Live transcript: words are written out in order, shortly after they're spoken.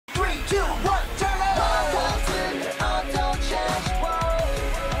2, 1, turn it on! Welcome to the Otocheck World.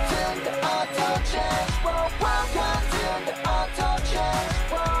 To the Otocheck World. Welcome to the Otocheck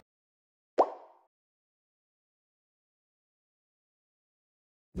World.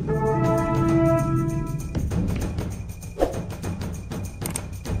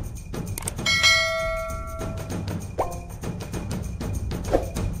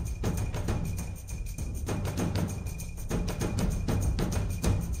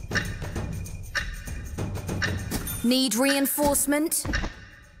 Need reinforcement?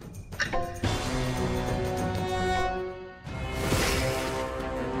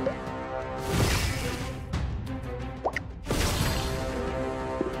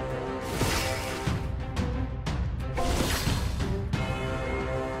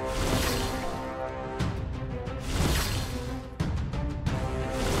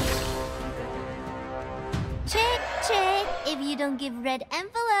 Check, check, if you don't give red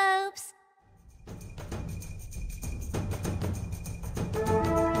envelopes.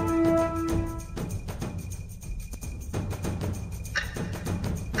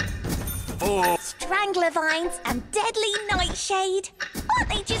 Strangler vines and deadly nightshade. Aren't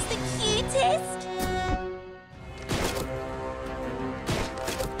they just the cutest?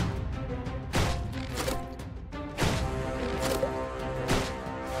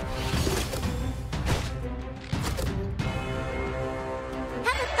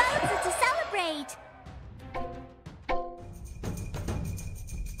 Have a Bowser to celebrate.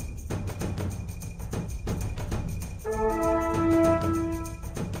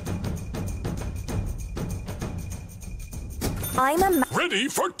 I'm a Ready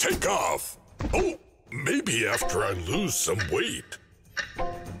for takeoff! Oh, maybe after I lose some weight.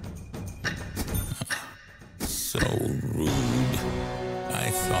 So rude. I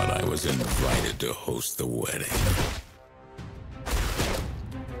thought I was invited to host the wedding.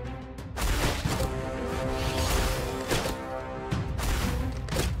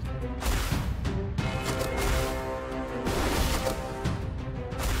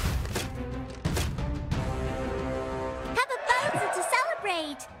 Have a Bowser to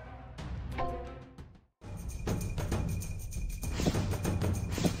celebrate.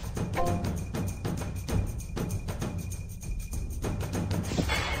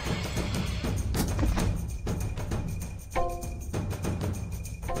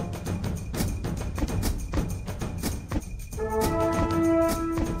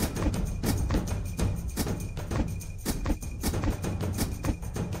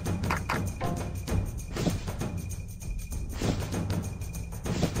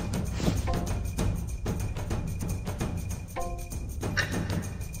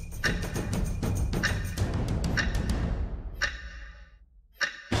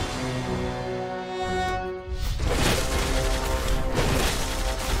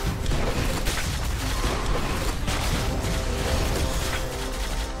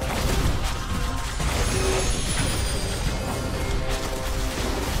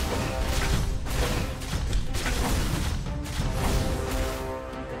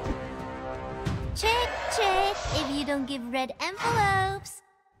 Check, check, if you don't give red envelopes.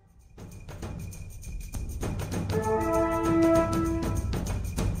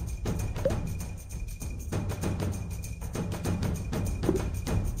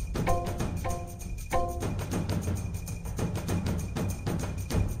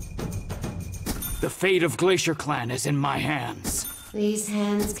 The fate of Glacier Clan is in my hands. These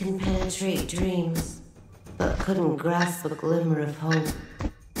hands can penetrate dreams, but couldn't grasp a glimmer of hope.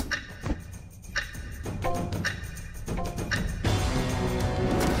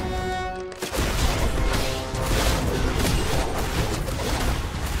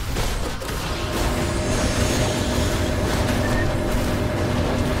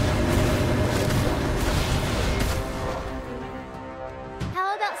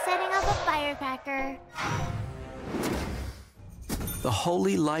 How about setting off a firecracker? The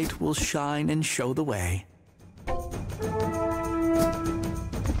holy light will shine and show the way.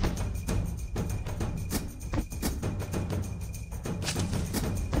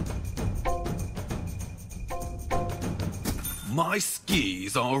 My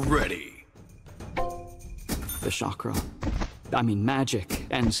skis are ready. The chakra, I mean magic,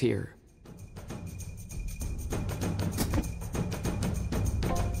 ends here.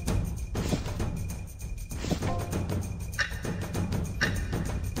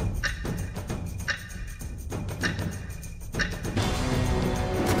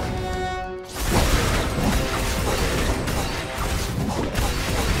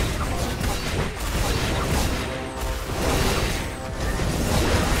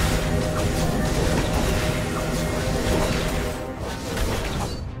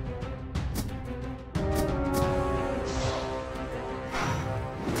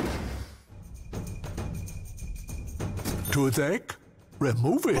 toothache?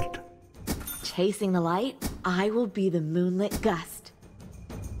 Remove it. Chasing the light, I will be the moonlit gust.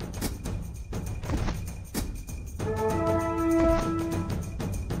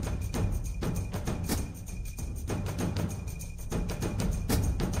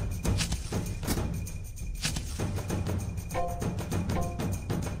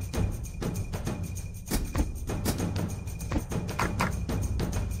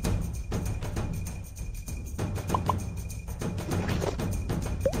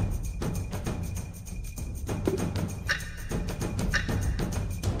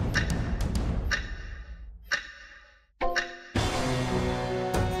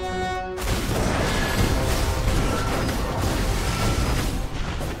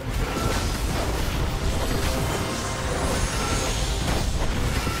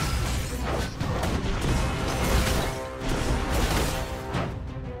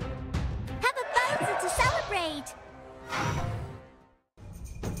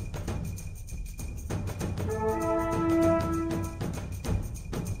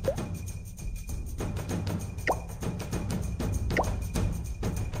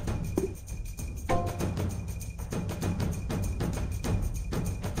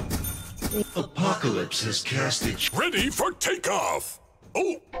 Apocalypse has cast its... Ready for takeoff!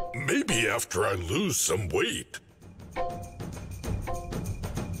 Oh, maybe after I lose some weight.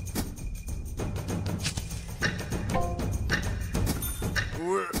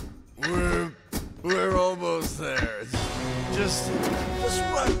 We're almost there. Just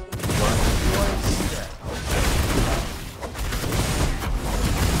one step.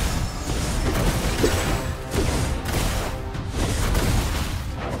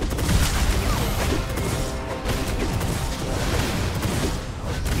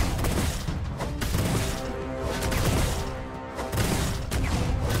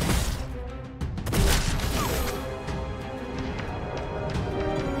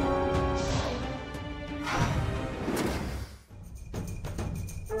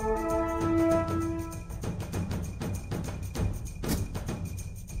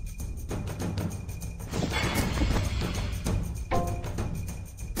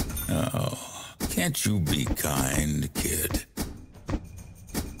 Can't you be kind, kid?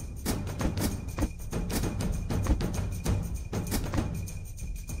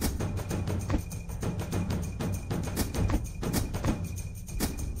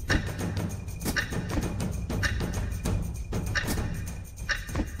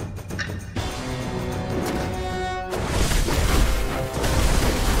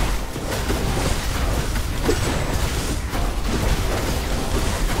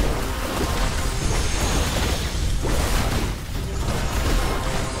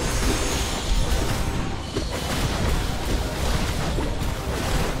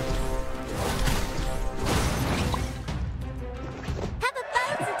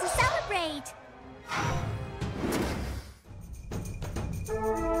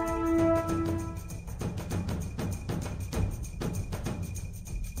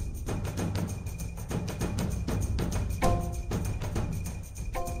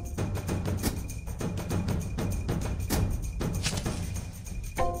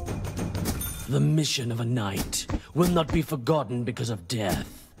 The mission of a knight will not be forgotten because of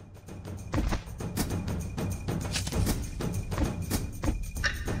death.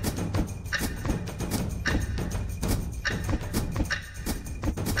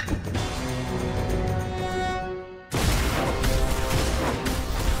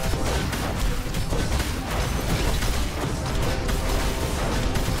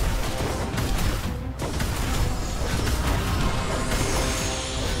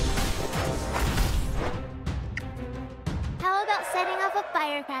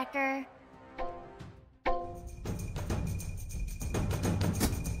 Firecracker.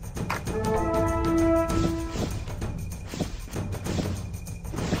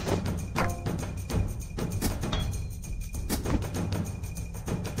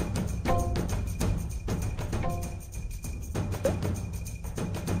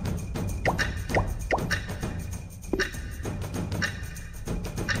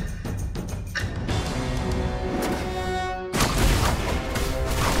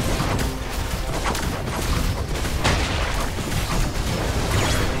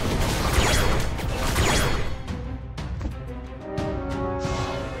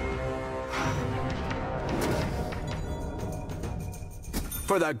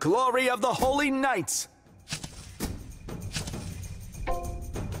 For the glory of the Holy Knights!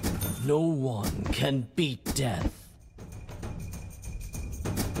 No one can beat death.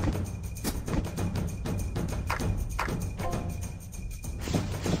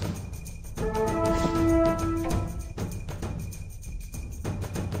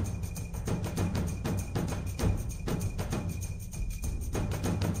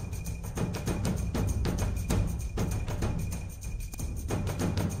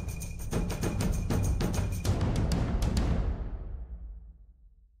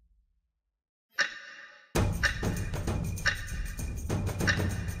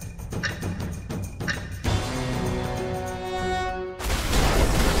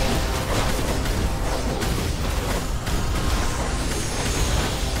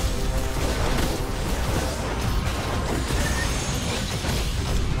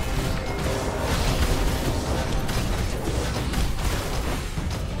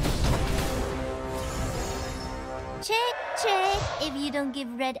 you don't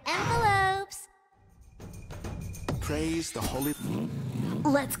give red envelopes. Praise the holy...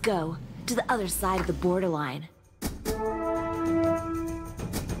 Let's go to the other side of the borderline.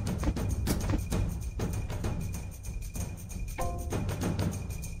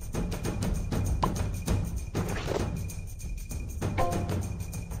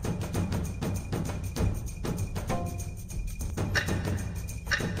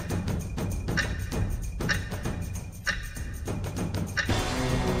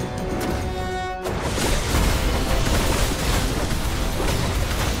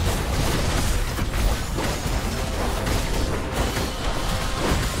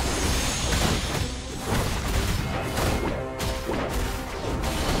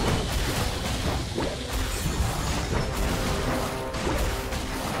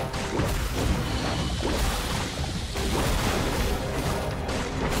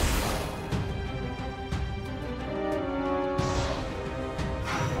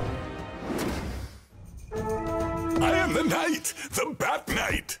 I am the knight, the Bat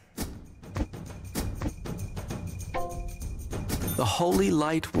Knight. The holy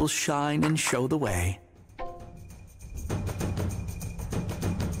light will shine and show the way.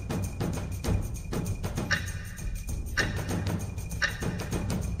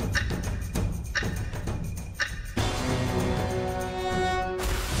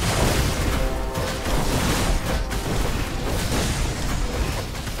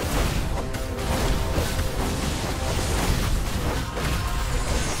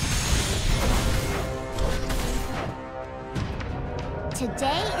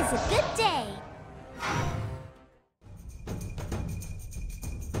 Today is a good day.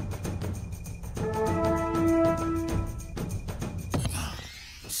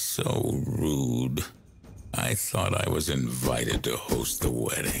 So rude. I thought I was invited to host the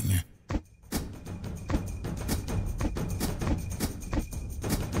wedding.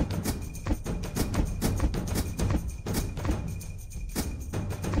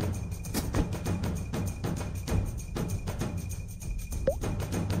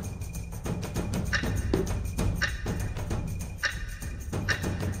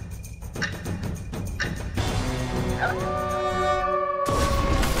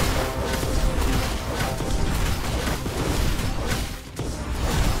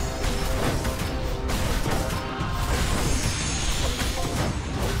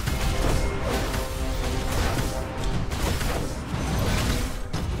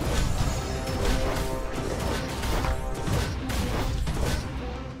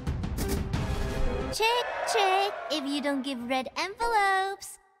 Trick, if you don't give red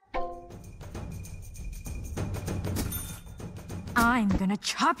envelopes. I'm gonna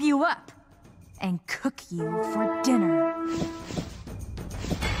chop you up and cook you for dinner.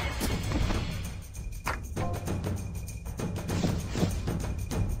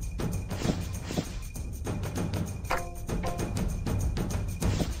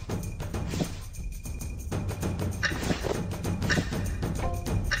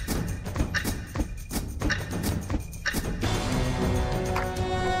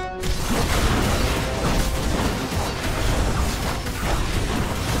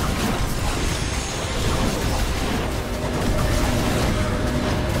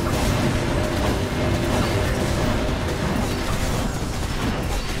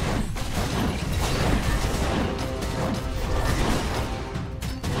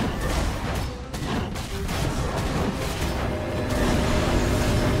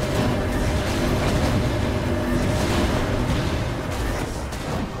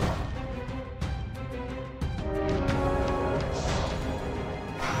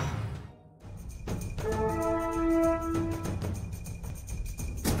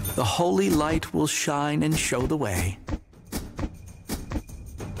 The holy light will shine and show the way.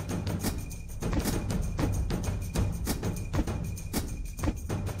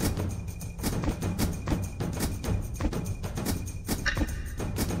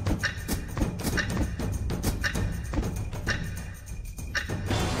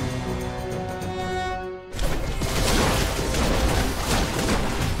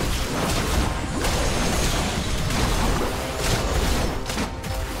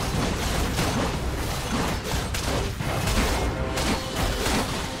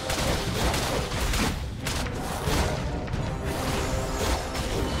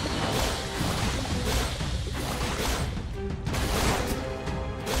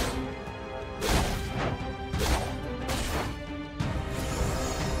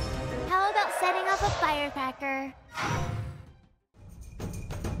 Setting off a firecracker.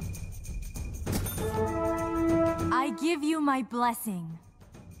 I give you my blessing.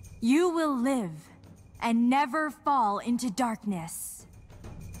 You will live and never fall into darkness.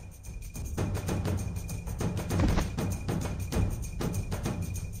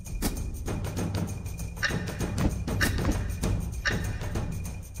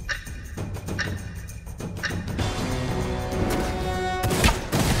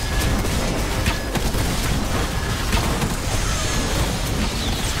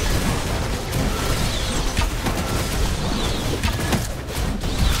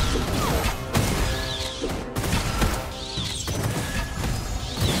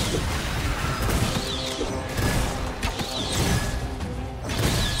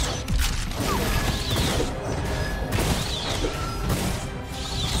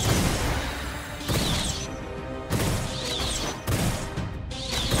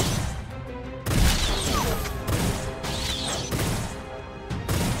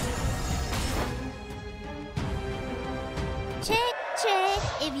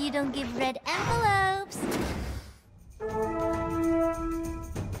 you don't give red envelopes.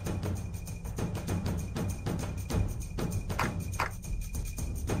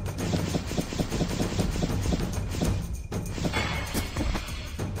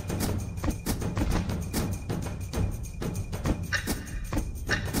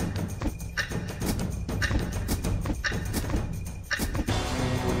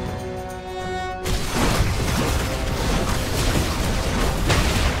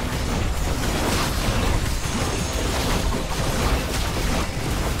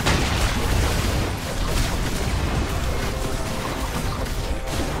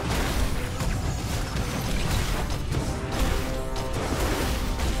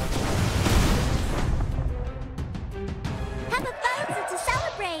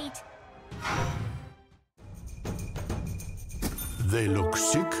 They look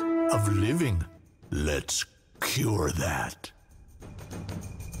sick of living. Let's cure that.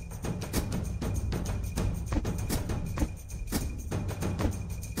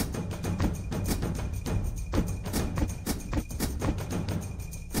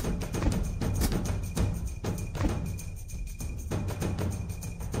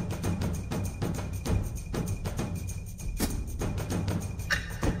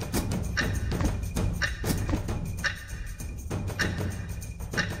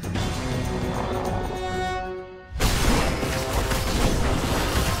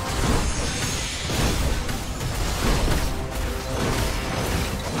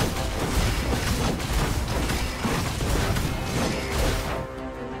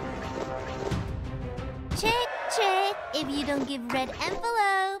 If you don't give red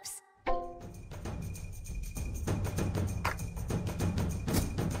envelopes.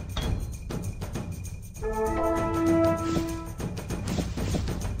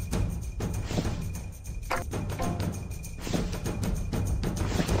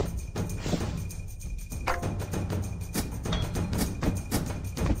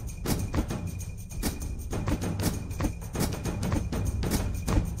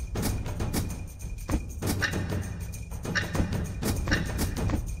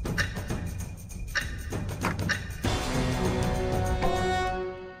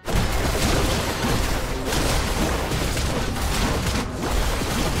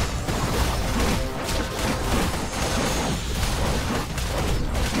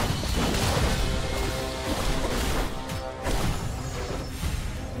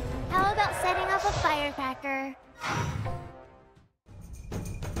 Firecracker.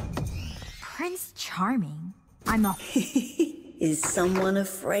 Prince Charming? I'm a... Is someone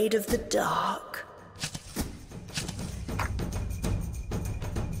afraid of the dark?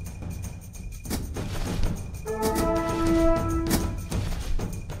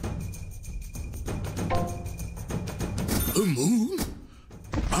 The moon?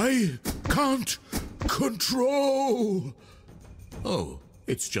 I can't control. Oh,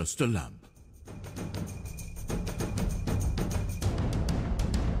 it's just a lamp.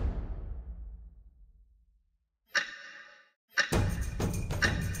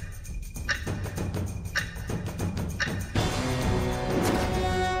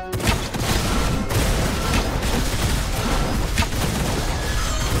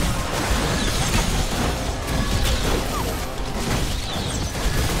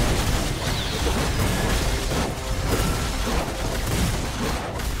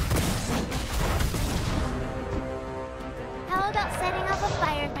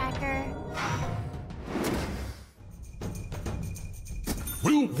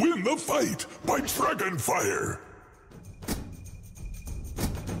 We'll win the fight by dragon fire!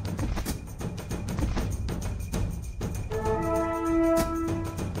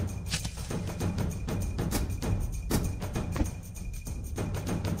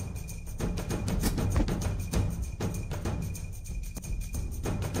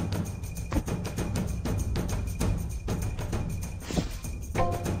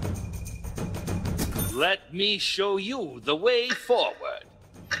 Let me show you the way forward.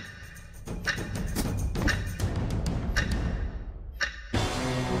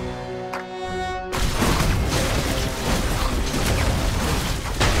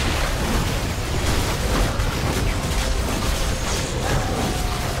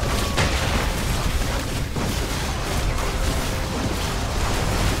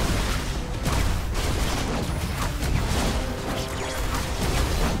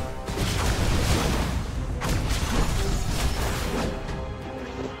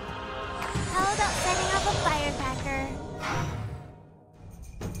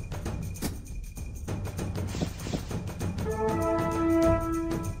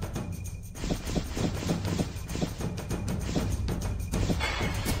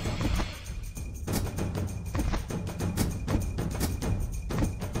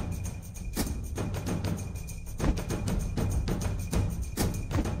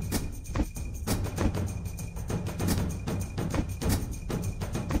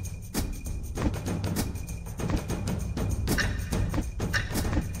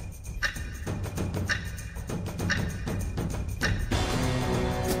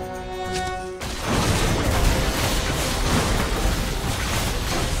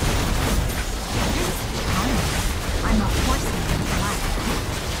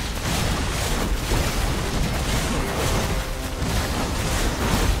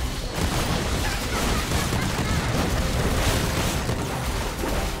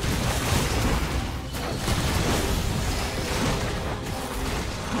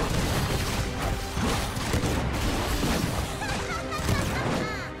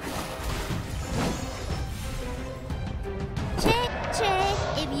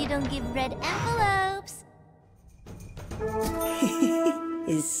 don't give red envelopes.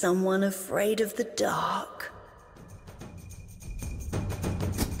 Is someone afraid of the dark?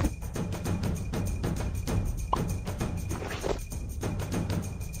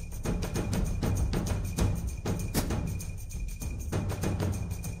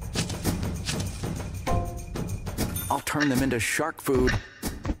 I'll turn them into shark food.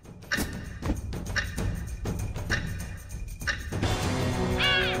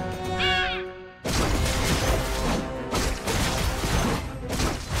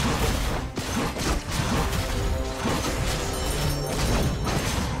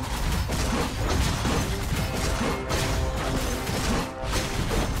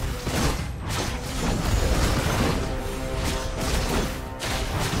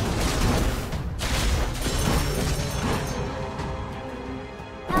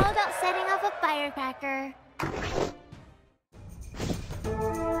 Firecracker.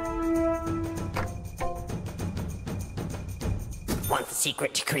 Want the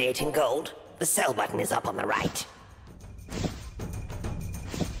secret to creating gold? The sell button is up on the right.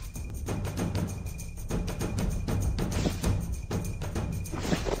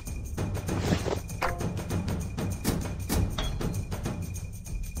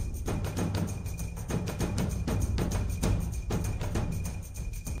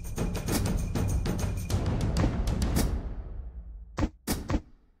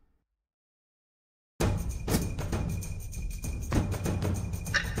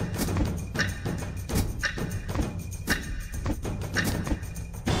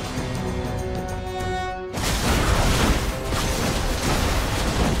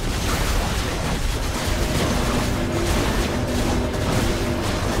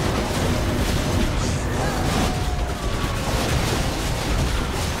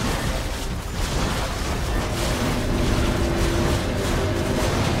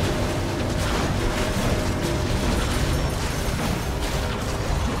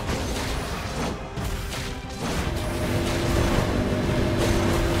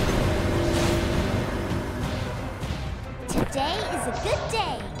 Today is a good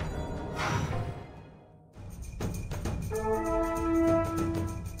day.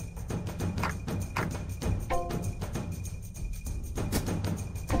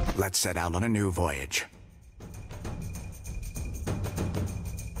 Let's set out on a new voyage.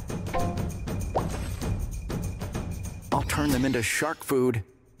 I'll turn them into shark food.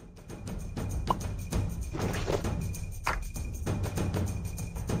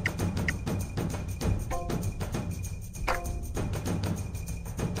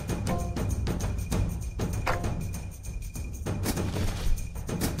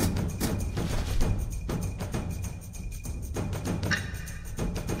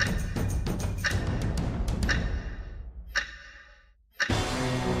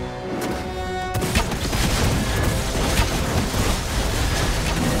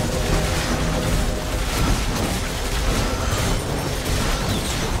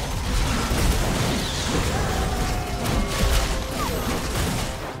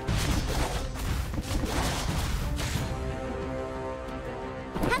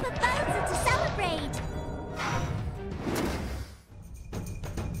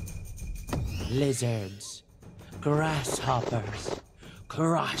 Lizards, grasshoppers,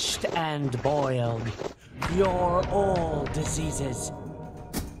 crushed and boiled, cure all diseases.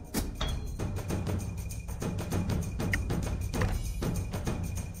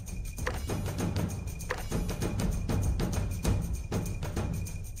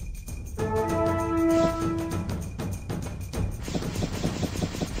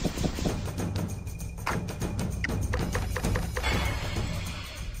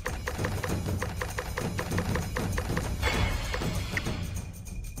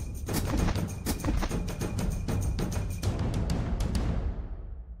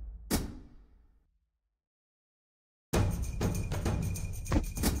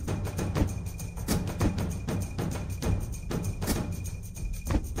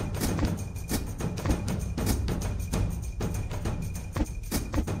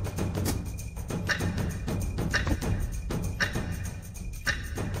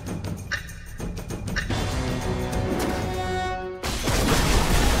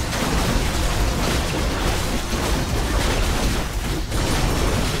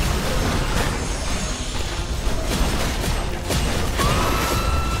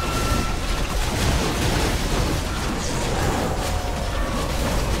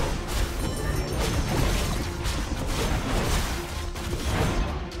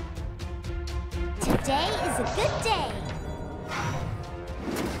 Today is a good day.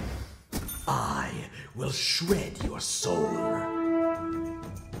 I will shred your soul.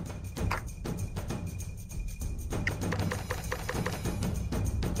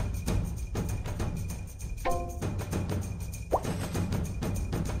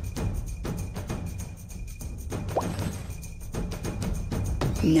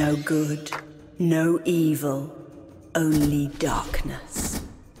 No good, no evil, only darkness.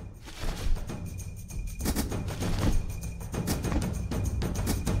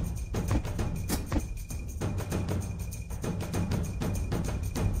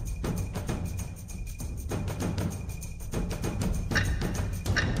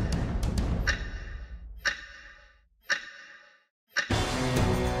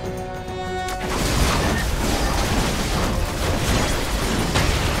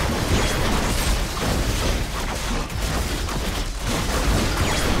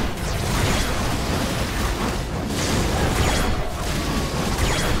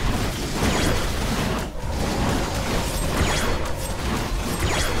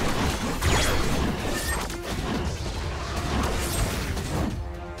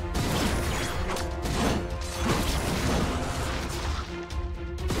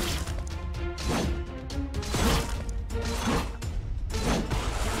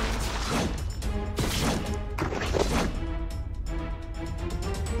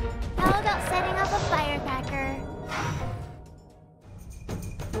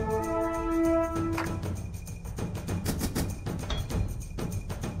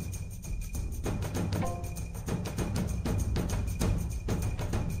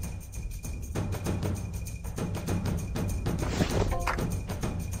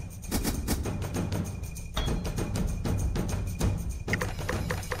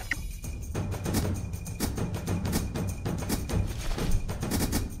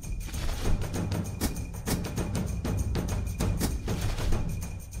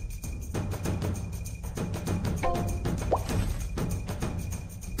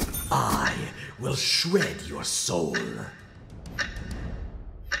 I will shred your soul.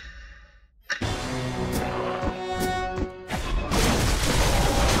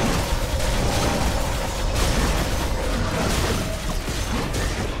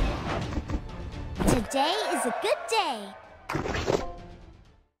 Today is a good day.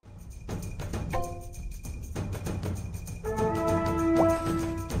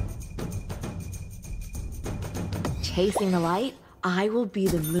 Chasing the light, I will be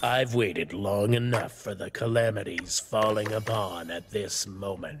the moon. I've waited long enough for the calamities falling upon at this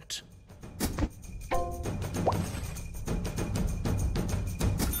moment.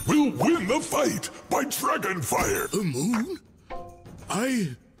 We'll win the fight by Dragonfire! The moon?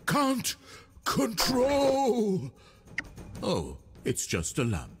 I can't control. Oh, it's just a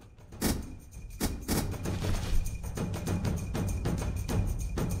lamp.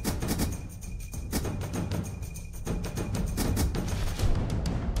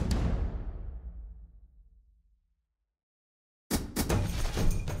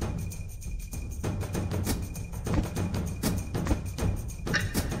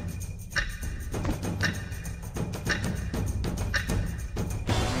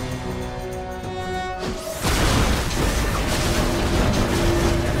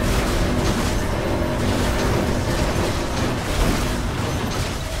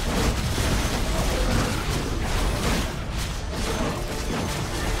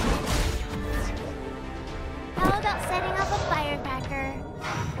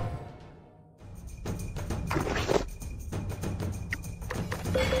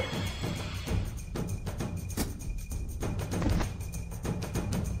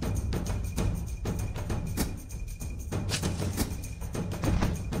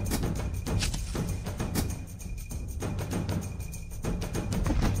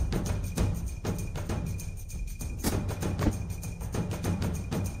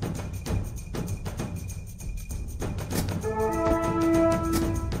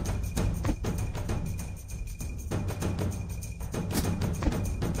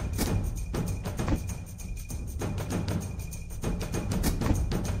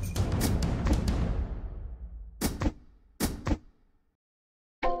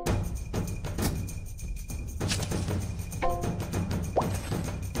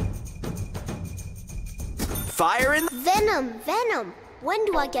 Fire in... Venom. When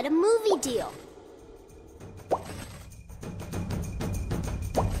do I get a movie deal?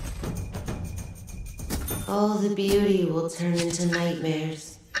 All the beauty will turn into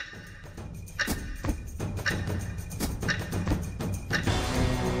nightmares.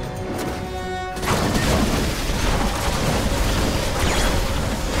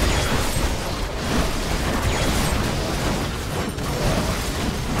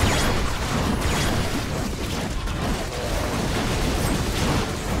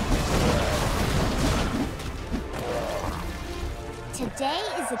 Today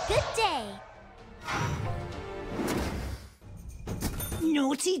is a good day.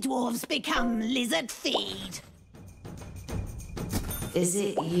 Naughty dwarves become lizard feed. Is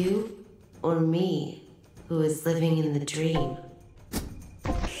it you or me who is living in the dream?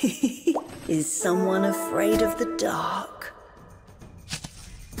 Is someone afraid of the dark?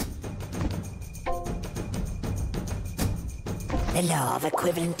 The law of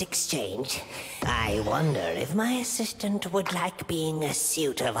equivalent exchange. I wonder if my assistant would like being a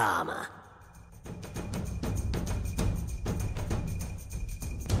suit of armor.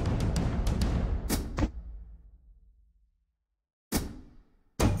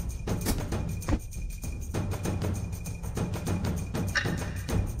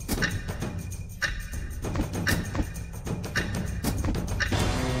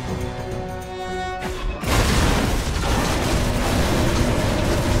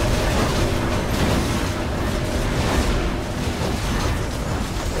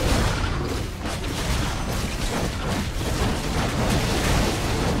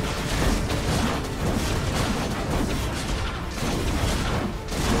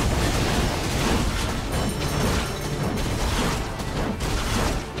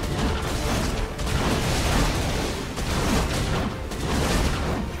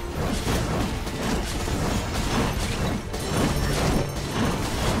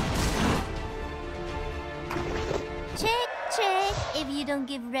 Don't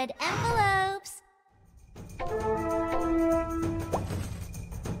give red envelopes.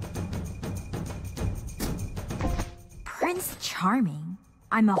 Prince Charming?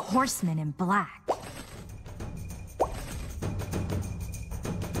 I'm a horseman in black.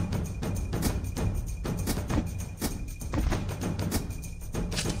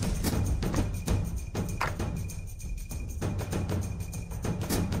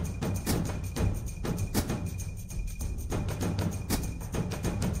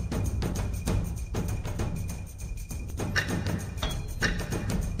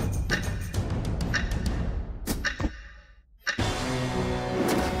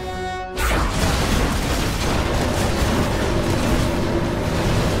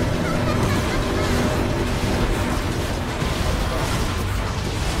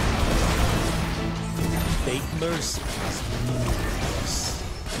 Mercy is meaningless.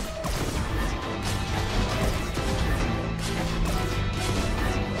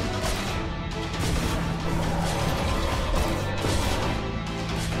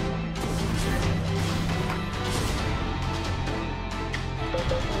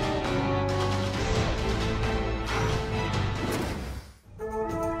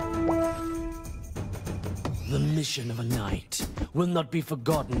 The mission of a knight will not be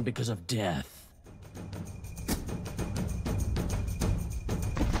forgotten because of death.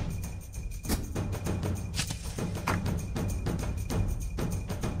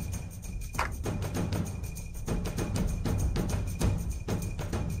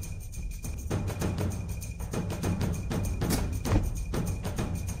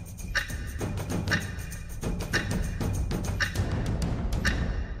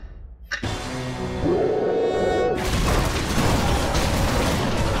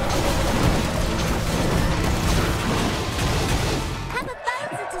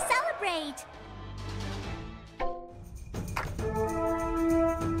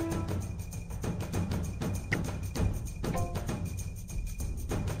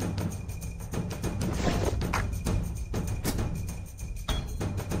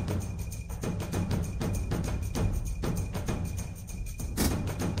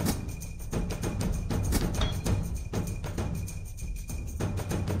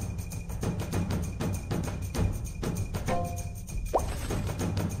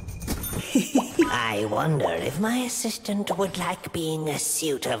 I wonder if my assistant would like being a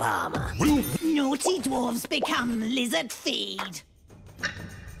suit of armor. Naughty dwarves become lizard feed.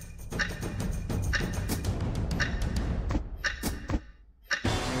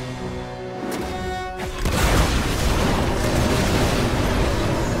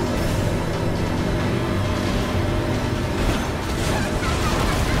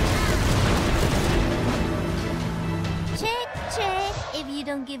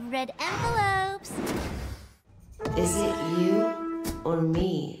 Don't give red envelopes. Is it you or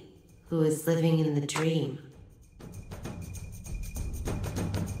me who is living in the dream?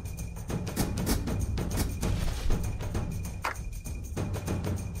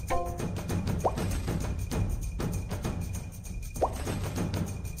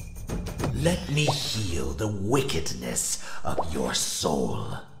 Let me heal the wickedness of your soul.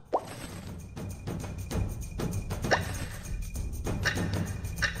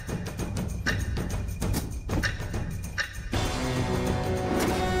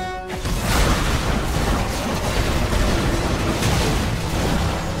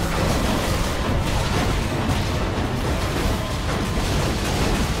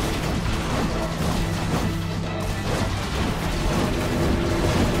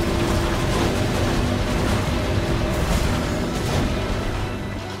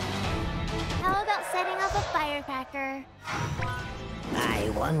 firecracker. I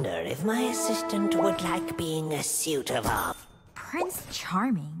wonder if my assistant would like being a suit of armor. Prince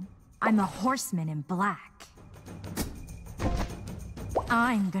Charming? I'm a horseman in black.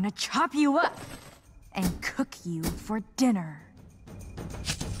 I'm gonna chop you up and cook you for dinner.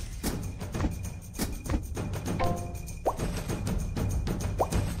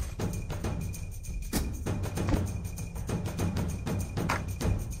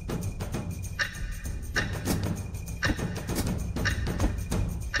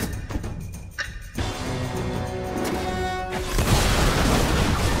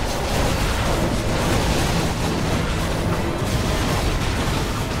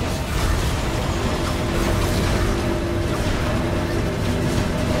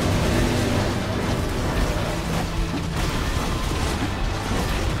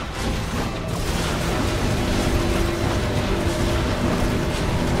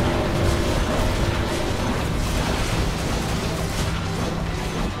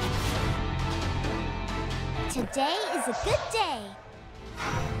 Today is a good day.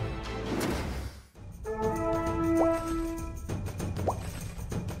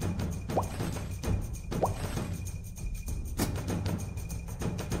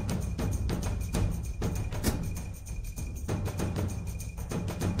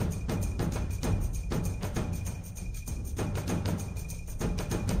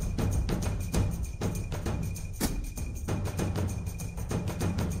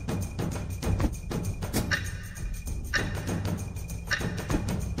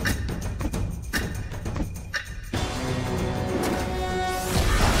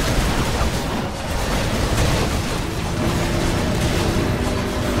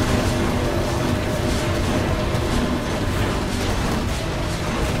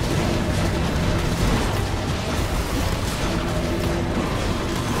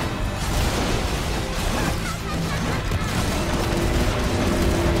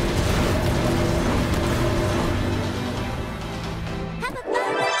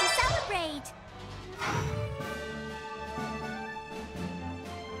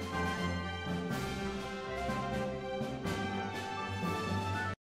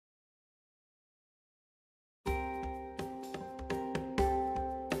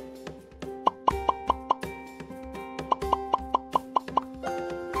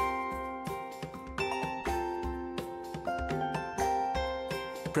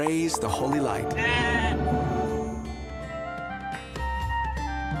 Praise the holy light.